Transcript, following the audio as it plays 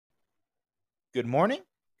Good morning,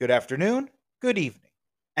 good afternoon, good evening,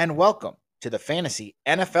 and welcome to the Fantasy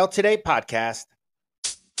NFL Today podcast.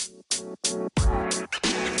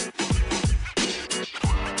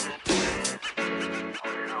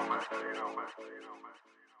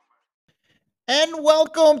 And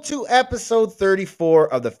welcome to episode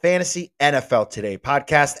 34 of the Fantasy NFL Today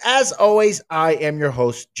podcast. As always, I am your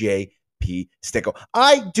host, JP Sticko.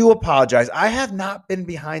 I do apologize. I have not been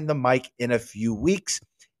behind the mic in a few weeks.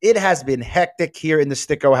 It has been hectic here in the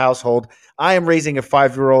Sticko household. I am raising a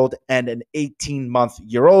 5-year-old and an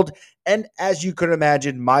 18-month-year-old. And as you can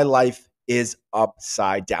imagine, my life is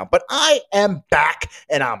upside down. But I am back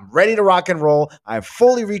and I'm ready to rock and roll. I'm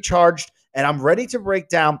fully recharged and I'm ready to break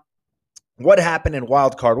down what happened in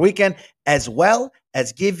Wild Card Weekend, as well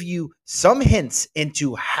as give you some hints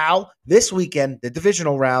into how this weekend, the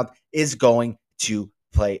divisional round, is going to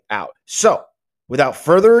play out. So, without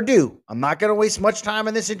further ado, I'm not going to waste much time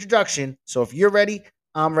in this introduction. So, if you're ready,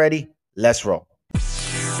 I'm ready. Let's roll.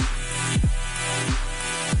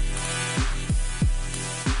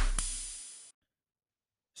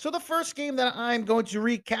 So the first game that I'm going to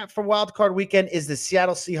recap for Wild Card Weekend is the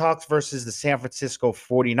Seattle Seahawks versus the San Francisco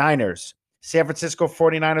 49ers. San Francisco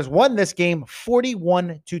 49ers won this game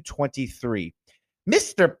 41-23.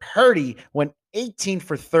 Mr. Purdy went 18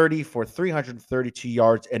 for 30 for 332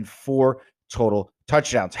 yards and 4 total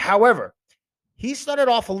touchdowns. However, he started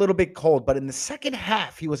off a little bit cold, but in the second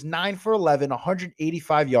half, he was 9 for 11,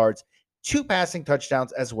 185 yards, 2 passing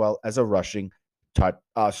touchdowns, as well as a rushing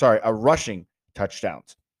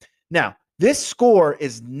touchdowns. Now, this score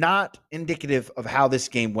is not indicative of how this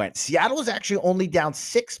game went. Seattle was actually only down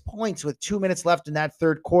 6 points with 2 minutes left in that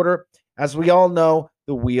third quarter. As we all know,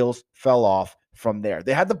 the wheels fell off from there.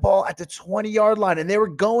 They had the ball at the 20-yard line, and they were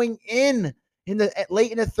going in the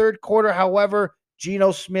late in the third quarter. However,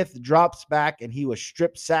 Geno Smith drops back, and he was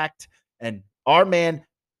strip sacked, and our man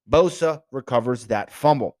Bosa recovers that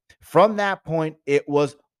fumble. From that point, it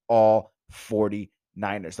was all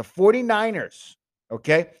 49ers. The 49ers,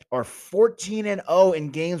 okay, are 14-0 in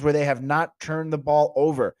games where they have not turned the ball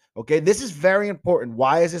over. Okay, this is very important.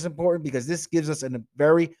 Why is this important? Because this gives us a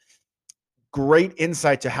very great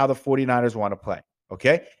insight to how the 49ers want to play.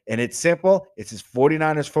 Okay, and it's simple. It's his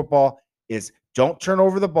 49ers football is don't turn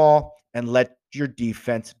over the ball and let your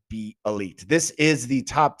defense be elite. This is the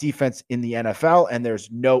top defense in the NFL, and there's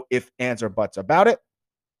no ifs, ands, or buts about it.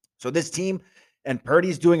 So this team, and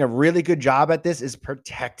Purdy's doing a really good job at this, is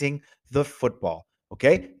protecting the football.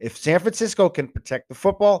 Okay, if San Francisco can protect the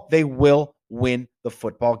football, they will win the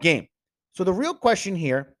football game. So the real question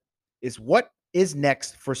here is what is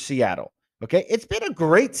next for Seattle? Okay, it's been a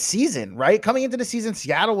great season, right? Coming into the season,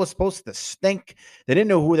 Seattle was supposed to stink. They didn't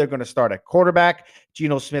know who they're going to start at quarterback.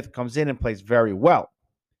 Geno Smith comes in and plays very well.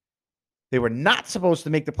 They were not supposed to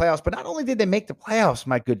make the playoffs, but not only did they make the playoffs,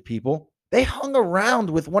 my good people, they hung around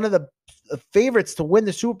with one of the favorites to win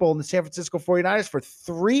the Super Bowl in the San Francisco 49ers for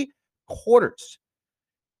 3 quarters.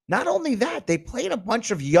 Not only that, they played a bunch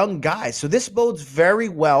of young guys. So this bodes very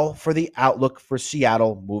well for the outlook for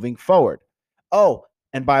Seattle moving forward. Oh,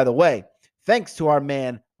 and by the way, thanks to our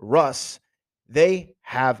man Russ, they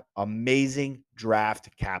have amazing draft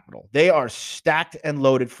capital. They are stacked and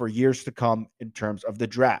loaded for years to come in terms of the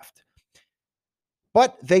draft.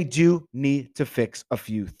 But they do need to fix a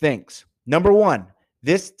few things. Number one,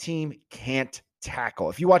 this team can't tackle.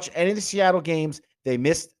 If you watch any of the Seattle games, they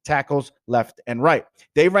missed tackles left and right.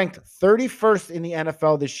 They ranked 31st in the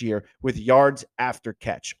NFL this year with yards after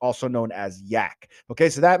catch, also known as YAC. Okay,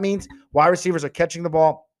 so that means wide receivers are catching the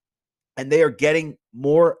ball and they are getting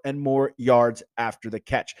more and more yards after the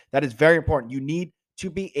catch. That is very important. You need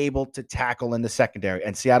to be able to tackle in the secondary,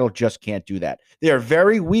 and Seattle just can't do that. They are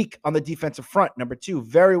very weak on the defensive front. Number two,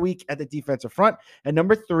 very weak at the defensive front. And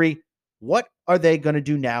number three, what are they going to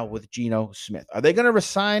do now with Geno Smith? Are they going to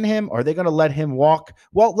resign him? Or are they going to let him walk?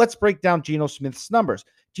 Well, let's break down Geno Smith's numbers.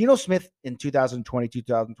 Geno Smith in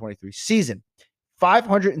 2020-2023 season,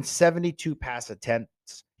 572 pass attempts.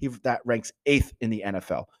 That ranks 8th in the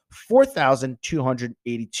NFL.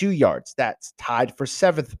 4,282 yards. That's tied for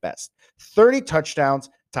 7th best. 30 touchdowns,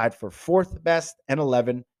 tied for 4th best, and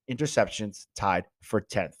 11 interceptions, tied for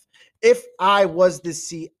 10th. If I was the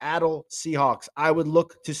Seattle Seahawks, I would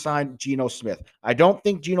look to sign Geno Smith. I don't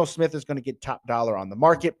think Geno Smith is going to get top dollar on the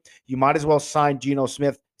market. You might as well sign Geno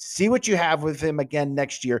Smith. See what you have with him again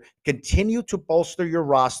next year. Continue to bolster your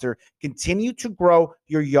roster. Continue to grow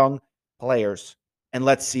your young players. And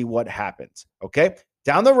let's see what happens. Okay?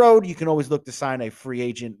 Down the road, you can always look to sign a free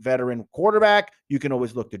agent veteran quarterback. You can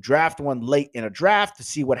always look to draft one late in a draft to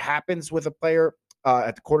see what happens with a player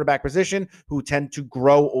at the quarterback position who tend to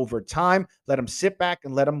grow over time. Let them sit back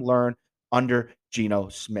and let them learn under Geno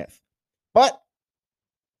Smith. But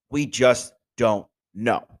we just don't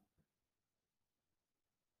know.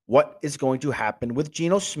 What is going to happen with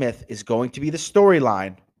Geno Smith is going to be the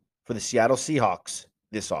storyline for the Seattle Seahawks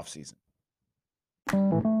this offseason.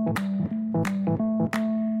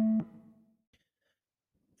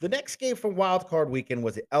 The next game from Wild Card Weekend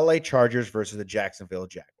was the LA Chargers versus the Jacksonville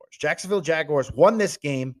Jaguars. Jacksonville Jaguars won this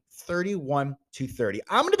game 31-30.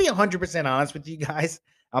 I'm going to be 100% honest with you guys.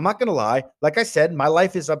 I'm not going to lie. Like I said, my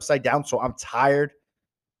life is upside down, so I'm tired.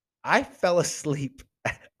 I fell asleep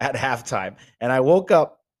at halftime, and I woke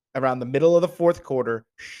up around the middle of the fourth quarter,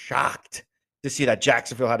 shocked to see that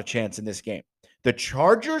Jacksonville had a chance in this game. The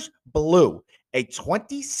Chargers blew a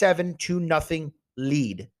 27-0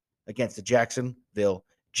 lead against the Jacksonville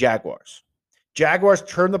Jaguars. Jaguars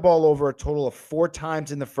turned the ball over a total of 4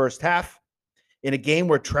 times in the first half in a game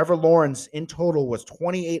where Trevor Lawrence in total was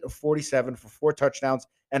 28 of 47 for 4 touchdowns.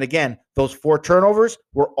 And again, those 4 turnovers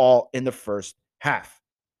were all in the first half.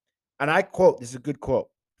 And I quote, this is a good quote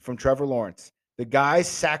from Trevor Lawrence, "The guys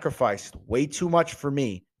sacrificed way too much for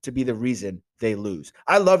me to be the reason they lose."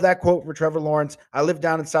 I love that quote for Trevor Lawrence. I live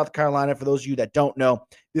down in South Carolina. For those of you that don't know,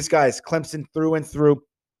 this guy is Clemson through and through.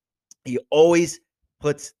 He always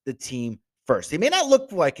puts the team first. He may not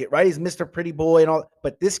look like it, right? He's Mr. Pretty Boy and all,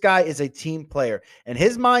 but this guy is a team player. And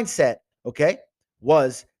his mindset, okay,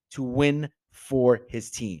 was to win for his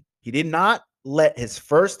team. He did not let his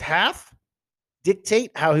first half dictate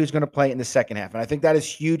how he was going to play in the second half. And I think that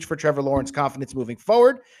is huge for Trevor Lawrence's confidence moving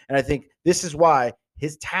forward. And I think this is why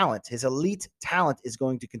his talent, his elite talent, is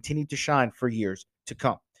going to continue to shine for years to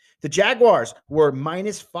come. The Jaguars were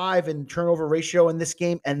 -5 in turnover ratio in this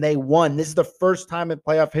game, and they won. This is the first time in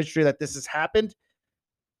playoff history that this has happened.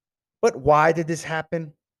 But why did this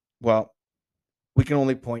happen? Well, we can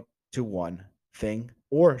only point to one thing,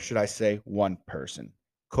 or should I say one person,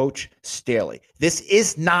 Coach Staley. This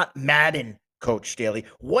is not Madden, Coach Staley.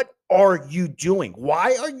 What are you doing?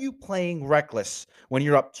 Why are you playing reckless when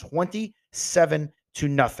you're up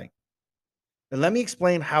 27-0? And let me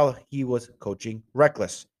explain how he was coaching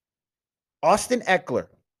reckless. Austin Ekeler.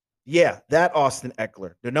 Yeah, that Austin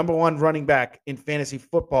Ekeler, the number 1 running back in fantasy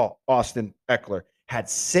football, Austin Ekeler, had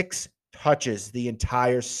 6 touches the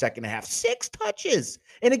entire second half. 6 touches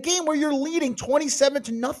in a game where you're leading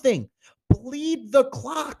 27-0. Bleed the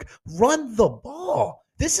clock. Run the ball.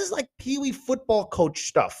 This is like Pee Wee football coach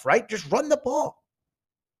stuff, right? Just run the ball.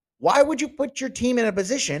 Why would you put your team in a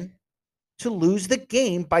position to lose the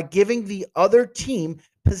game by giving the other team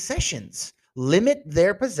possessions? Limit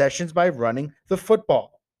their possessions by running the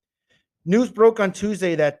football. News broke on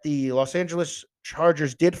Tuesday that the Los Angeles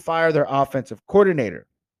Chargers did fire their offensive coordinator.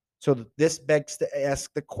 So this begs to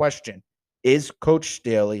ask the question, is Coach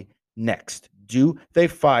Staley next? Do they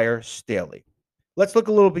fire Staley? Let's look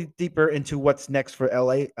a little bit deeper into what's next for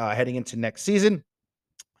LA heading into next season.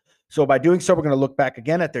 So by doing so, we're going to look back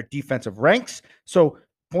again at their defensive ranks. So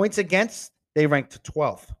points against, they ranked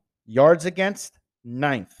 12th. Yards against,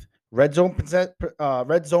 9th. Red zone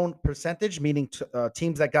percentage, meaning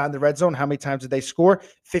teams that got in the red zone, how many times did they score?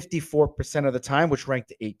 54% of the time, which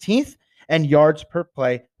ranked 18th. And yards per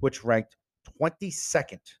play, which ranked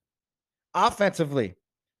 22nd. Offensively,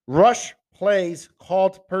 rush plays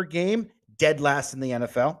called per game, dead last in the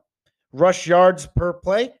NFL. Rush yards per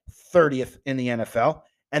play, 30th in the NFL.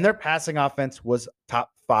 And their passing offense was top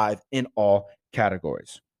 5 in all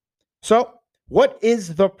categories. So what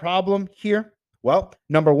is the problem here? Well,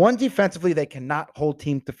 number 1, defensively, they cannot hold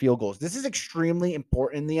teams to field goals. This is extremely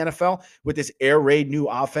important in the NFL with this air raid new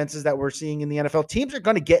offenses that we're seeing in the NFL. Teams are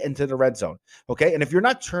going to get into the red zone, okay? And if you're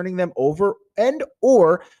not turning them over and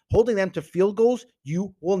or holding them to field goals,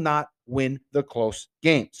 you will not win the close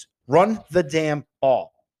games. Run the damn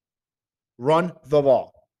ball. Run the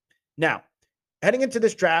ball. Now, heading into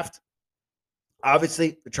this draft,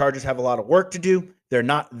 obviously, the Chargers have a lot of work to do. They're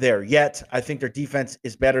not there yet. I think their defense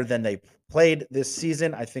is better than they played this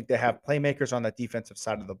season. I think they have playmakers on that defensive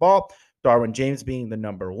side of the ball, Darwin James being the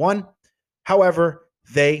number 1. However,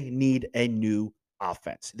 they need a new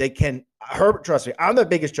offense. They can, Herbert, trust me, I'm the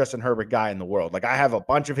biggest Justin Herbert guy in the world. Like, I have a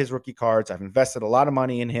bunch of his rookie cards. I've invested a lot of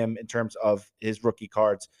money in him in terms of his rookie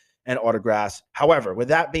cards and autographs. However, with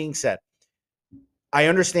that being said, I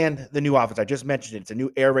understand the new offense. I just mentioned it. It's a new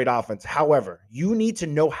air raid offense. However, you need to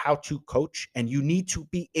know how to coach, and you need to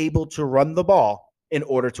be able to run the ball in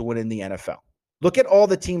order to win in the NFL. Look at all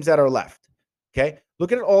the teams that are left, okay?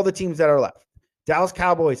 Look at all the teams that are left. Dallas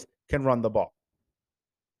Cowboys can run the ball,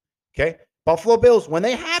 okay? Buffalo Bills, when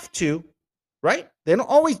they have to, right? They don't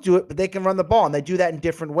always do it, but they can run the ball, and they do that in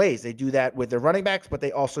different ways. They do that with their running backs, but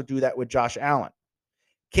they also do that with Josh Allen.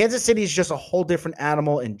 Kansas City is just a whole different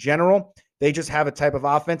animal in general. They just have a type of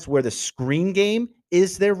offense where the screen game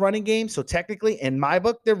is their running game. So technically, in my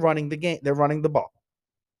book, they're running the game. They're running the ball.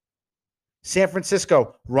 San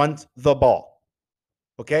Francisco runs the ball.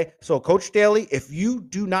 Okay. So Coach Daly, if you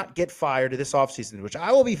do not get fired this offseason, which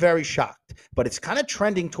I will be very shocked, but it's kind of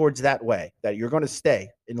trending towards that way, that you're going to stay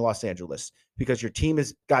in Los Angeles because your team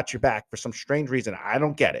has got your back for some strange reason. I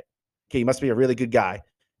don't get it. Okay. You must be a really good guy.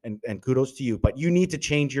 And kudos to you, but you need to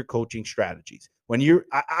change your coaching strategies. When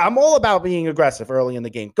I'm all about being aggressive early in the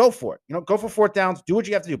game. Go for it. Go for fourth downs. Do what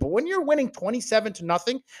you have to do. But when you're winning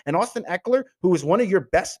 27-0, and Austin Ekeler, who is one of your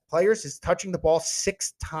best players, is touching the ball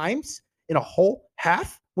 6 times in a whole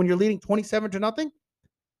half when you're leading 27-0,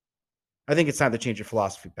 I think it's time to change your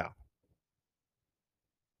philosophy, pal.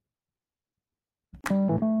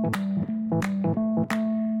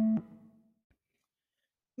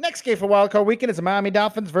 Next game for Wildcard Weekend is the Miami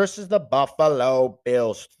Dolphins versus the Buffalo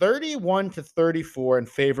Bills. 31-34 in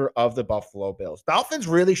favor of the Buffalo Bills. Dolphins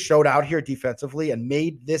really showed out here defensively and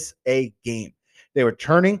made this a game. They were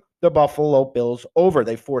turning the Buffalo Bills over.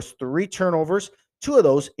 They forced 3 turnovers, 2 of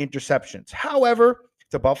those interceptions. However,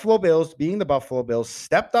 the Buffalo Bills, being the Buffalo Bills,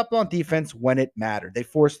 stepped up on defense when it mattered. They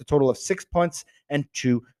forced a total of 6 punts and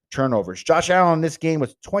 2 turnovers. Josh Allen in this game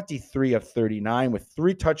was 23 of 39 with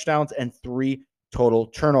 3 touchdowns and 3 total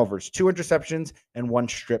turnovers, 2 interceptions, and 1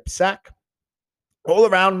 strip sack. All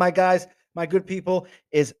around, my guys, my good people,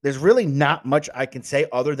 there's really not much I can say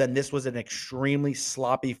other than this was an extremely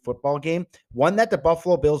sloppy football game, one that the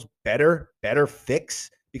Buffalo Bills better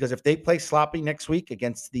fix, because if they play sloppy next week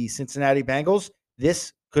against the Cincinnati Bengals,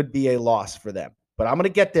 this could be a loss for them. But I'm going to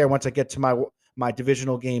get there once I get to my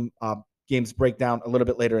divisional games breakdown a little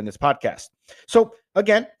bit later in this podcast. So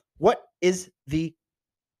again, what is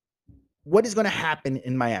going to happen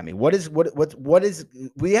in Miami? What is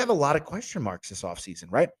we have a lot of question marks this offseason,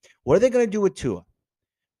 right? What are they going to do with Tua,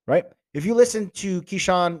 right? If you listen to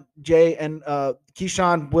Keyshawn, Jay, and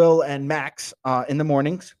Keyshawn, Will, and Max in the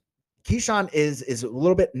mornings, Keyshawn is a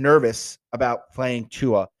little bit nervous about playing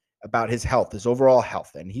Tua, about his health, his overall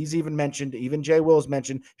health. And he's even Jay Will's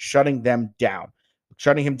mentioned shutting him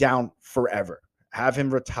down forever, have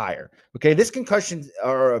him retire. Okay, this concussions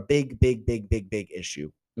are a big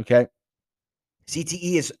issue, okay?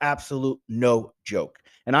 CTE is absolute no joke.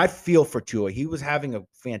 And I feel for Tua. He was having a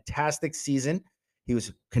fantastic season. He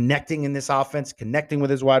was connecting in this offense, connecting with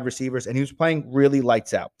his wide receivers, and he was playing really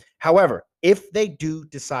lights out. However, if they do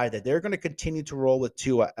decide that they're going to continue to roll with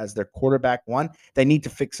Tua as their quarterback one, they need to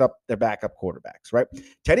fix up their backup quarterbacks, right?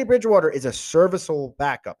 Teddy Bridgewater is a serviceable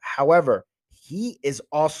backup. However, he is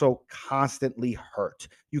also constantly hurt.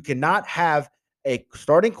 You cannot have a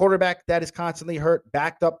starting quarterback that is constantly hurt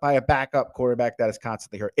backed up by a backup quarterback that is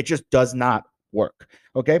constantly hurt. It just does not work.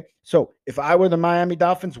 Okay. So if I were the Miami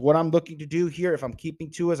Dolphins, what I'm looking to do here, if I'm keeping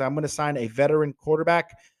Tua, is I'm going to sign a veteran quarterback.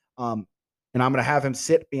 And I'm going to have him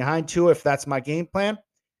sit behind Tua if that's my game plan.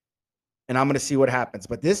 And I'm going to see what happens.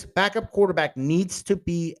 But this backup quarterback needs to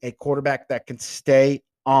be a quarterback that can stay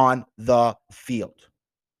on the field.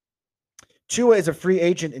 Tua is a free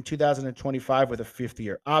agent in 2025 with a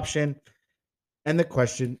 5th-year option. And the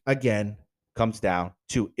question, again, comes down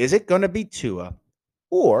to, is it going to be Tua,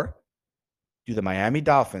 or do the Miami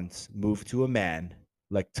Dolphins move to a man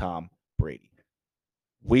like Tom Brady?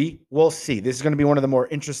 We will see. This is going to be one of the more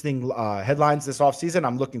interesting headlines this offseason.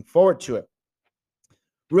 I'm looking forward to it.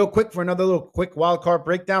 Real quick, for another little quick wildcard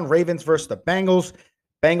breakdown, Ravens versus the Bengals.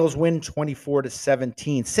 Bengals win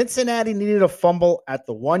 24-17. Cincinnati needed a fumble at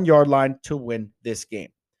the 1-yard line to win this game.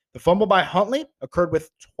 The fumble by Huntley occurred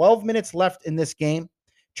with 12 minutes left in this game.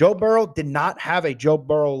 Joe Burrow did not have a Joe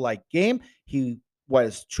Burrow-like game. He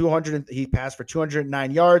passed for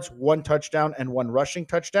 209 yards, 1 touchdown, and 1 rushing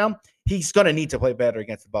touchdown. He's going to need to play better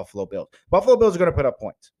against the Buffalo Bills. Buffalo Bills are going to put up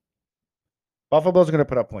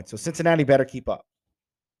points. So Cincinnati better keep up.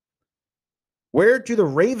 Where do the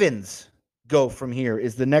Ravens go from here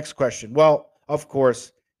is the next question. Well, of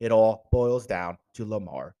course, it all boils down to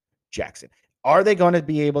Lamar Jackson. Are they going to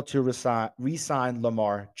be able to re-sign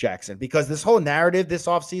Lamar Jackson? Because this whole narrative this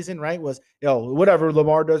offseason, right, was, whatever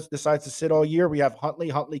Lamar decides to sit all year, we have Huntley.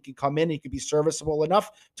 Huntley can come in. He could be serviceable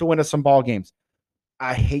enough to win us some ball games.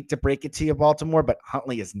 I hate to break it to you, Baltimore, but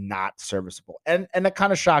Huntley is not serviceable. And that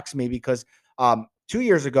kind of shocks me because 2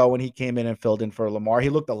 years ago when he came in and filled in for Lamar, he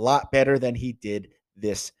looked a lot better than he did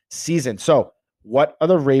this season. So what are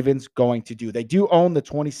the Ravens going to do? They do own the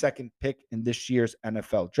 22nd pick in this year's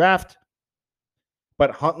NFL draft. But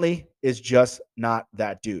Huntley is just not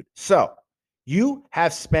that dude. So you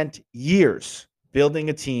have spent years building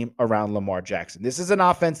a team around Lamar Jackson. This is an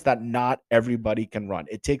offense that not everybody can run.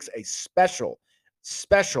 It takes a special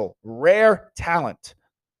special, rare talent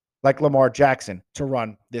like Lamar Jackson to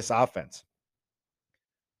run this offense.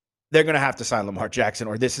 They're going to have to sign Lamar Jackson,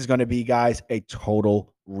 or this is going to be, guys, a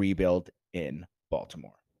total rebuild in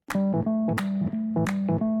Baltimore.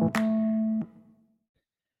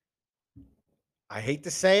 I hate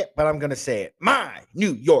to say it, but I'm going to say it. My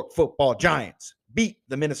New York Football Giants beat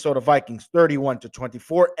the Minnesota Vikings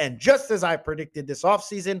 31-24. And just as I predicted this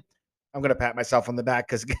offseason, I'm going to pat myself on the back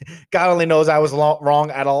because God only knows I was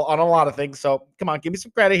wrong on a lot of things. So come on, give me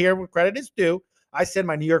some credit here where credit is due. I said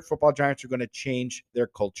my New York Football Giants are going to change their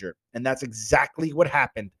culture. And that's exactly what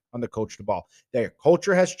happened on the Coach the Ball. Their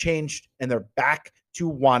culture has changed, and they're back to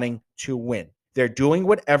wanting to win. They're doing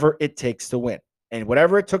whatever it takes to win. And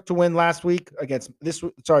whatever it took to win last week against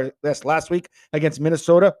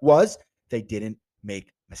Minnesota was they didn't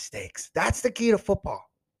make mistakes. That's the key to football.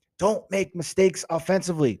 Don't make mistakes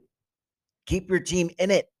offensively. Keep your team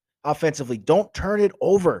in it offensively. Don't turn it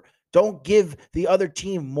over. Don't give the other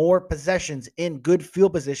team more possessions in good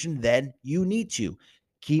field position than you need to.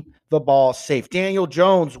 Keep the ball safe. Daniel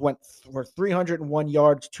Jones went for 301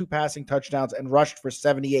 yards, 2 passing touchdowns, and rushed for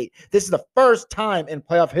 78. This is the first time in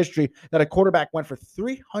playoff history that a quarterback went for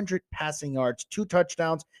 300 passing yards, 2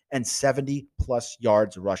 touchdowns, and 70-plus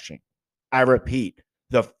yards rushing. I repeat,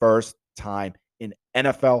 the first time in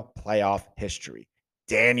NFL playoff history.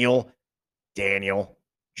 Daniel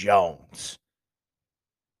Jones.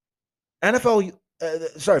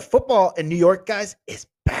 Football in New York, guys, is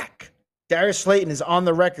back. Darius Slayton is on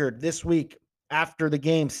the record this week after the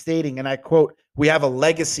game stating, and I quote, "We have a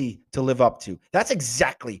legacy to live up to." That's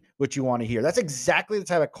exactly what you want to hear. That's exactly the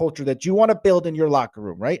type of culture that you want to build in your locker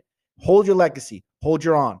room, right? Hold your legacy. Hold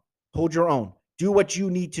your own. Do what you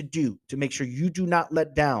need to do to make sure you do not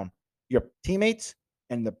let down your teammates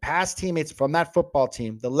and the past teammates from that football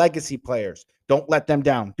team, the legacy players. Don't let them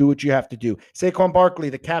down. Do what you have to do. Saquon Barkley,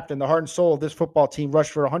 the captain, the heart and soul of this football team,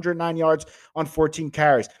 rushed for 109 yards on 14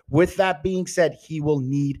 carries. With that being said, he will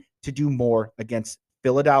need to do more against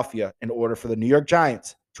Philadelphia in order for the New York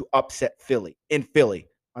Giants to upset Philly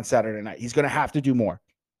on Saturday night. He's going to have to do more.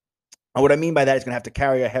 And what I mean by that, he's going to have to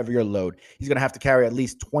carry a heavier load. He's going to have to carry at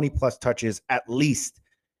least 20-plus touches, at least,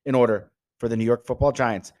 in order for the New York Football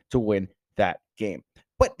Giants to win that game.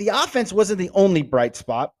 But the offense wasn't the only bright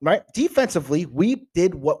spot, right? Defensively, we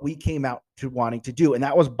did what we came out to wanting to do, and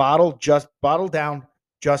that was bottle down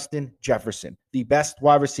Justin Jefferson, the best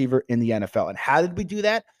wide receiver in the NFL. And how did we do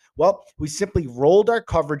that? Well, we simply rolled our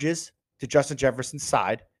coverages to Justin Jefferson's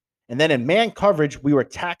side, and then in man coverage, we were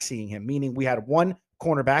taxiing him, meaning we had one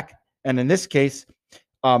cornerback, and in this case,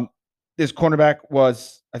 this cornerback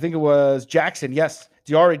was, I think it was Jackson. Yes,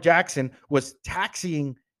 D'Adre Jackson was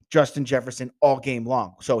taxiing Justin Jefferson all game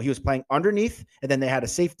long. So he was playing underneath, and then they had a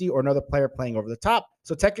safety or another player playing over the top.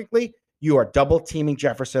 So technically, you are double teaming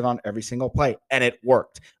Jefferson on every single play, and it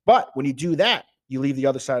worked. But when you do that, you leave the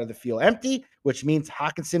other side of the field empty, which means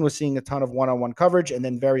Hockenson was seeing a ton of one-on-one coverage and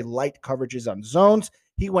then very light coverages on zones.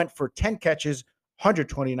 He went for 10 catches,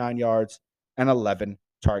 129 yards, and 11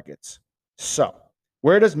 targets. So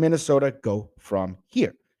where does Minnesota go from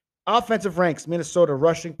here? Offensive ranks, Minnesota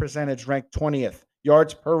rushing percentage ranked 20th.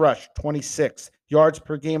 Yards per rush, 26th. Yards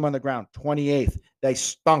per game on the ground, 28th. They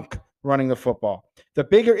stunk running the football. The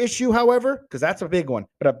bigger issue, however, because that's a big one,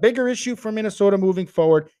 but a bigger issue for Minnesota moving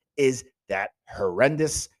forward is that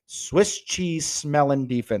horrendous Swiss cheese smelling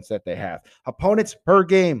defense that they have. Opponents per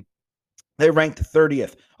game, they ranked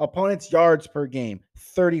 30th. Opponents yards per game,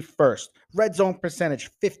 31st. Red zone percentage,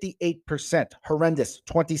 58%. Horrendous,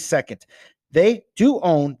 22nd. They do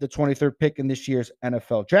own the 23rd pick in this year's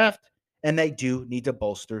NFL draft, and they do need to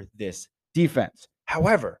bolster this defense.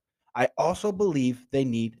 However, I also believe they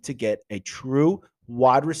need to get a true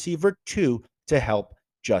wide receiver 2 to help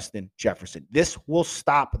Justin Jefferson. This will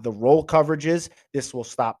stop the roll coverages. This will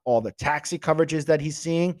stop all the taxi coverages that he's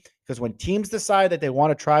seeing, because when teams decide that they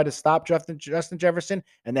want to try to stop Justin Jefferson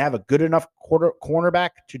and they have a good enough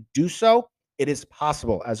cornerback to do so, it is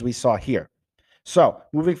possible, as we saw here. So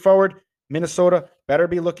moving forward, Minnesota better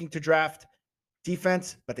be looking to draft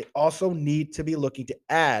defense, but they also need to be looking to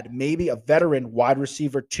add maybe a veteran wide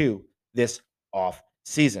receiver 2 this off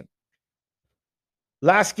season.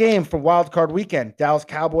 Last game for Wild Card Weekend, Dallas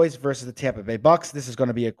Cowboys versus the Tampa Bay Bucks. This is going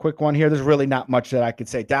to be a quick one here. There's really not much that I could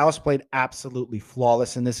say. Dallas played absolutely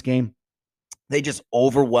flawless in this game. They just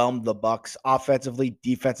overwhelmed the Bucks offensively,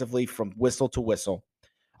 defensively, from whistle to whistle.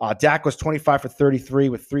 Dak was 25 for 33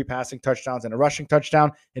 with 3 passing touchdowns and a rushing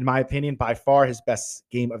touchdown. In my opinion, by far his best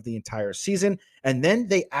game of the entire season. And then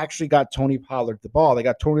they actually got Tony Pollard the ball. They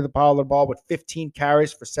got Tony Pollard the ball with 15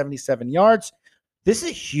 carries for 77 yards. This is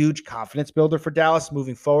a huge confidence builder for Dallas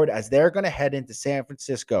moving forward as they're going to head into San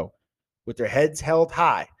Francisco with their heads held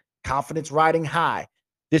high, confidence riding high.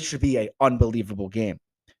 This should be an unbelievable game.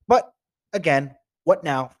 But again, what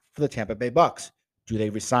now for the Tampa Bay Bucks? Do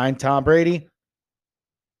they resign Tom Brady?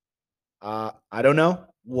 I don't know.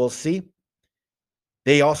 We'll see.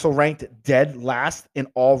 They also ranked dead last in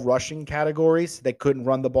all rushing categories. They couldn't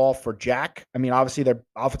run the ball for jack. I mean, obviously their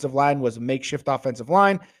offensive line was a makeshift offensive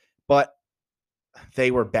line, but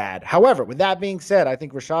they were bad. However, with that being said, I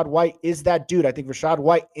think Rachaad White is that dude. I think Rachaad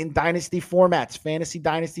White in dynasty formats, fantasy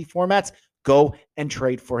dynasty formats, go and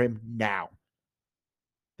trade for him now.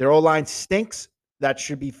 Their O-line stinks. That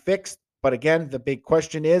should be fixed. But again, the big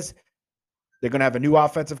question is they're going to have a new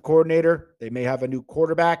offensive coordinator. They may have a new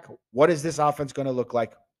quarterback. What is this offense going to look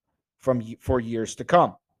like for years to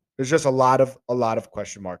come? There's just a lot of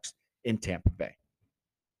question marks in Tampa Bay.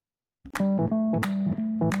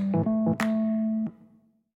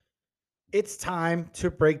 It's time to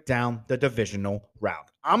break down the divisional round.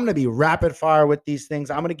 I'm going to be rapid fire with these things.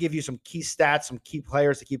 I'm going to give you some key stats, some key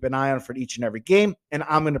players to keep an eye on for each and every game, and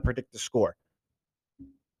I'm going to predict the score.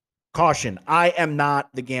 Caution, I am not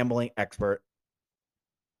the gambling expert.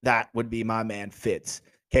 That would be my man Fitz.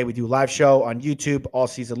 Okay, we do live show on YouTube all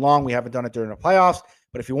season long. We haven't done it during the playoffs,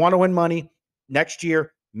 but if you want to win money next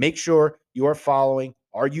year, make sure you are following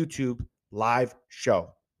our YouTube live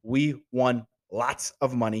show. We won lots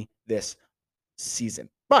of money this season,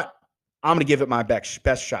 but I'm going to give it my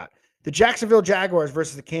best shot. The Jacksonville Jaguars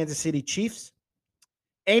versus the Kansas City Chiefs.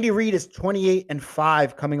 Andy Reid is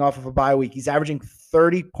 28-5 coming off of a bye week. He's averaging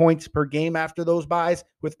 30 points per game after those byes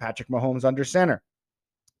with Patrick Mahomes under center.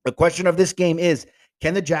 The question of this game is,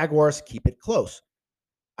 can the Jaguars keep it close?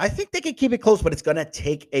 I think they can keep it close, but it's going to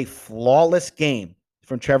take a flawless game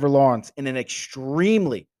from Trevor Lawrence in an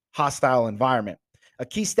extremely hostile environment. A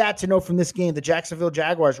key stat to know from this game, the Jacksonville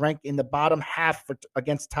Jaguars rank in the bottom half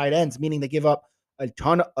against tight ends, meaning they give up a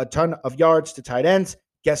ton of yards to tight ends.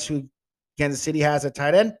 Guess who Kansas City has at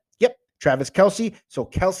tight end? Yep, Travis Kelce. So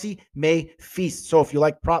Kelce may feast. So if you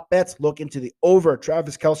like prop bets, look into the over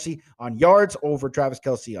Travis Kelce on yards, over Travis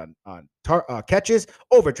Kelce on catches,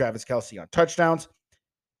 over Travis Kelce on touchdowns.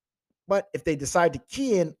 But if they decide to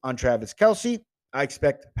key in on Travis Kelce, I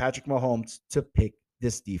expect Patrick Mahomes to pick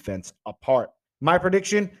this defense apart. My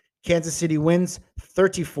prediction, Kansas City wins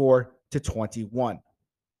 34-21.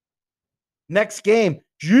 Next game,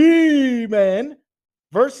 G-Man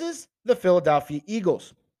versus the Philadelphia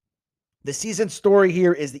Eagles. The season story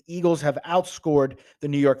here is the Eagles have outscored the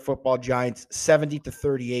New York Football Giants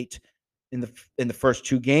 70-38 in the first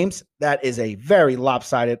two games. That is a very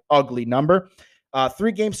lopsided, ugly number.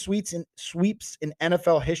 3-game sweeps in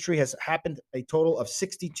NFL history has happened a total of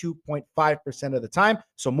 62.5% of the time.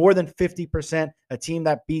 So more than 50%. A team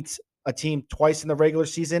that beats a team twice in the regular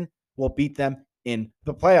season will beat them in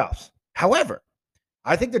the playoffs. However,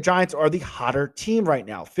 I think the Giants are the hotter team right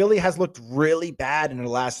now. Philly has looked really bad in the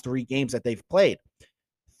last 3 games that they've played.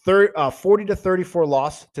 40-34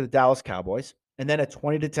 loss to the Dallas Cowboys, and then a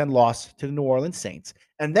 20-10 loss to the New Orleans Saints,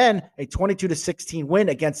 and then a 22-16 win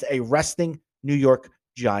against a resting New York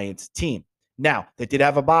Giants team. Now, they did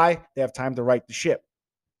have a bye. They have time to right the ship.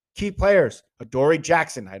 Key players, Adoree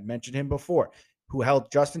Jackson, I had mentioned him before, who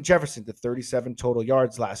held Justin Jefferson to 37 total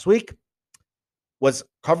yards last week, was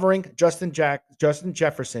covering Justin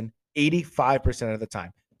Jefferson 85% of the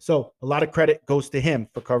time. So a lot of credit goes to him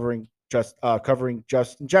for covering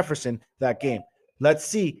Justin Jefferson that game. Let's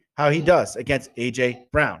see how he does against A.J.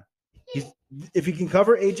 Brown. If he can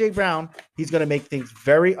cover A.J. Brown, he's going to make things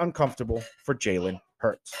very uncomfortable for Jalen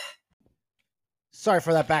Hurts. Sorry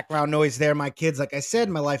for that background noise there, my kids. Like I said,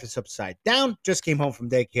 my life is upside down. Just came home from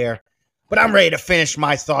daycare. But I'm ready to finish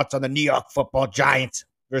my thoughts on the New York Football Giants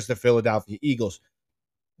versus the Philadelphia Eagles.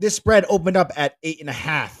 This spread opened up at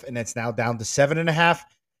 8.5, and it's now down to 7.5.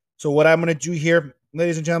 So what I'm going to do here,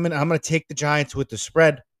 ladies and gentlemen, I'm going to take the Giants with the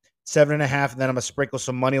spread, 7.5, and then I'm going to sprinkle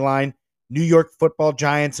some money line. New York Football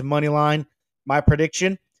Giants money line. My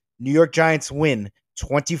prediction, New York Giants win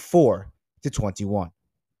 24-21.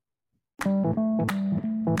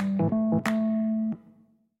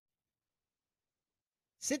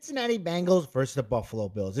 Cincinnati Bengals versus the Buffalo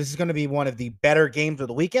Bills. This is going to be one of the better games of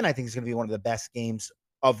the weekend. I think it's going to be one of the best games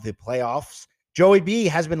of the playoffs. Joey B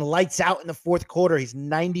has been lights out in the fourth quarter. He's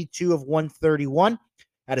 92 of 131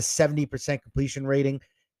 at a 70% completion rating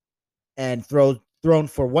and thrown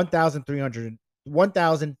for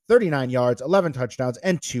 1,039 yards, 11 touchdowns,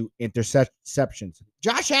 and 2 interceptions.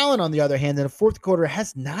 Josh Allen, on the other hand, in the fourth quarter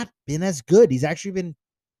has not been as good. He's actually been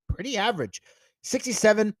pretty average.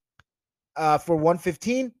 67 for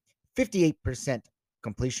 115, 58%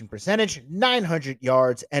 completion percentage, 900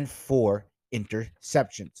 yards, and 4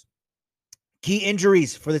 interceptions. Key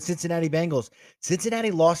injuries for the Cincinnati Bengals.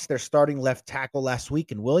 Cincinnati lost their starting left tackle last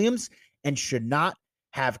week in Williams and should not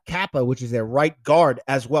have Kappa, which is their right guard,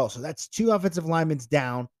 as well. So that's 2 offensive linemen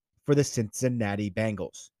down for the Cincinnati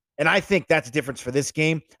Bengals. And I think that's a difference for this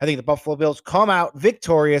game. I think the Buffalo Bills come out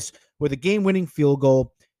victorious with a game-winning field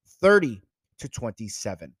goal, 30-27.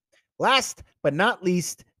 Last but not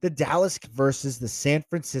least, the Dallas versus the San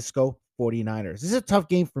Francisco 49ers. This is a tough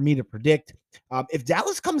game for me to predict. If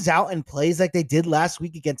Dallas comes out and plays like they did last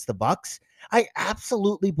week against the Bucs, I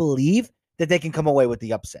absolutely believe that they can come away with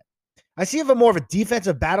the upset. I see more of a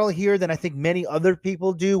defensive battle here than I think many other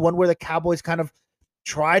people do, one where the Cowboys kind of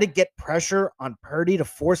try to get pressure on Purdy to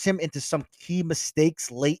force him into some key mistakes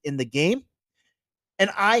late in the game. And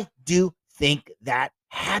I do think that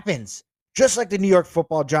happens. Just like the New York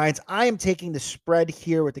Football Giants, I am taking the spread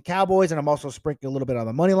here with the Cowboys, and I'm also sprinkling a little bit on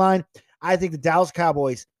the money line. I think the Dallas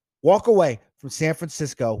Cowboys walk away from San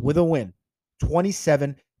Francisco with a win,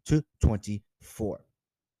 27-24.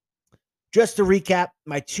 Just to recap,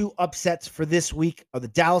 my 2 upsets for this week are the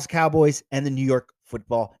Dallas Cowboys and the New York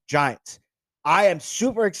Football Giants. I am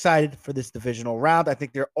super excited for this divisional round. I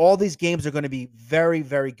think all these games are going to be very,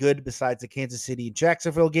 very good besides the Kansas City and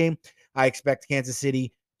Jacksonville game. I expect Kansas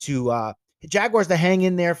City to Jaguars to hang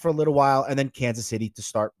in there for a little while and then Kansas City to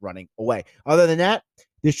start running away. Other than that,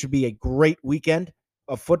 this should be a great weekend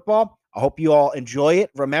of football. I hope you all enjoy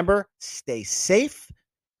it. Remember, stay safe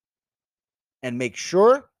and make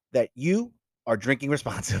sure that you are drinking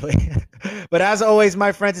responsibly. But as always,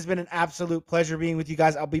 my friends, it's been an absolute pleasure being with you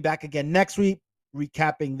guys. I'll be back again next week,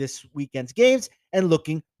 recapping this weekend's games and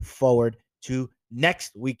looking forward to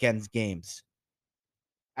next weekend's games.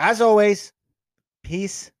 As always,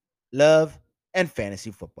 peace, love, and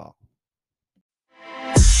fantasy football.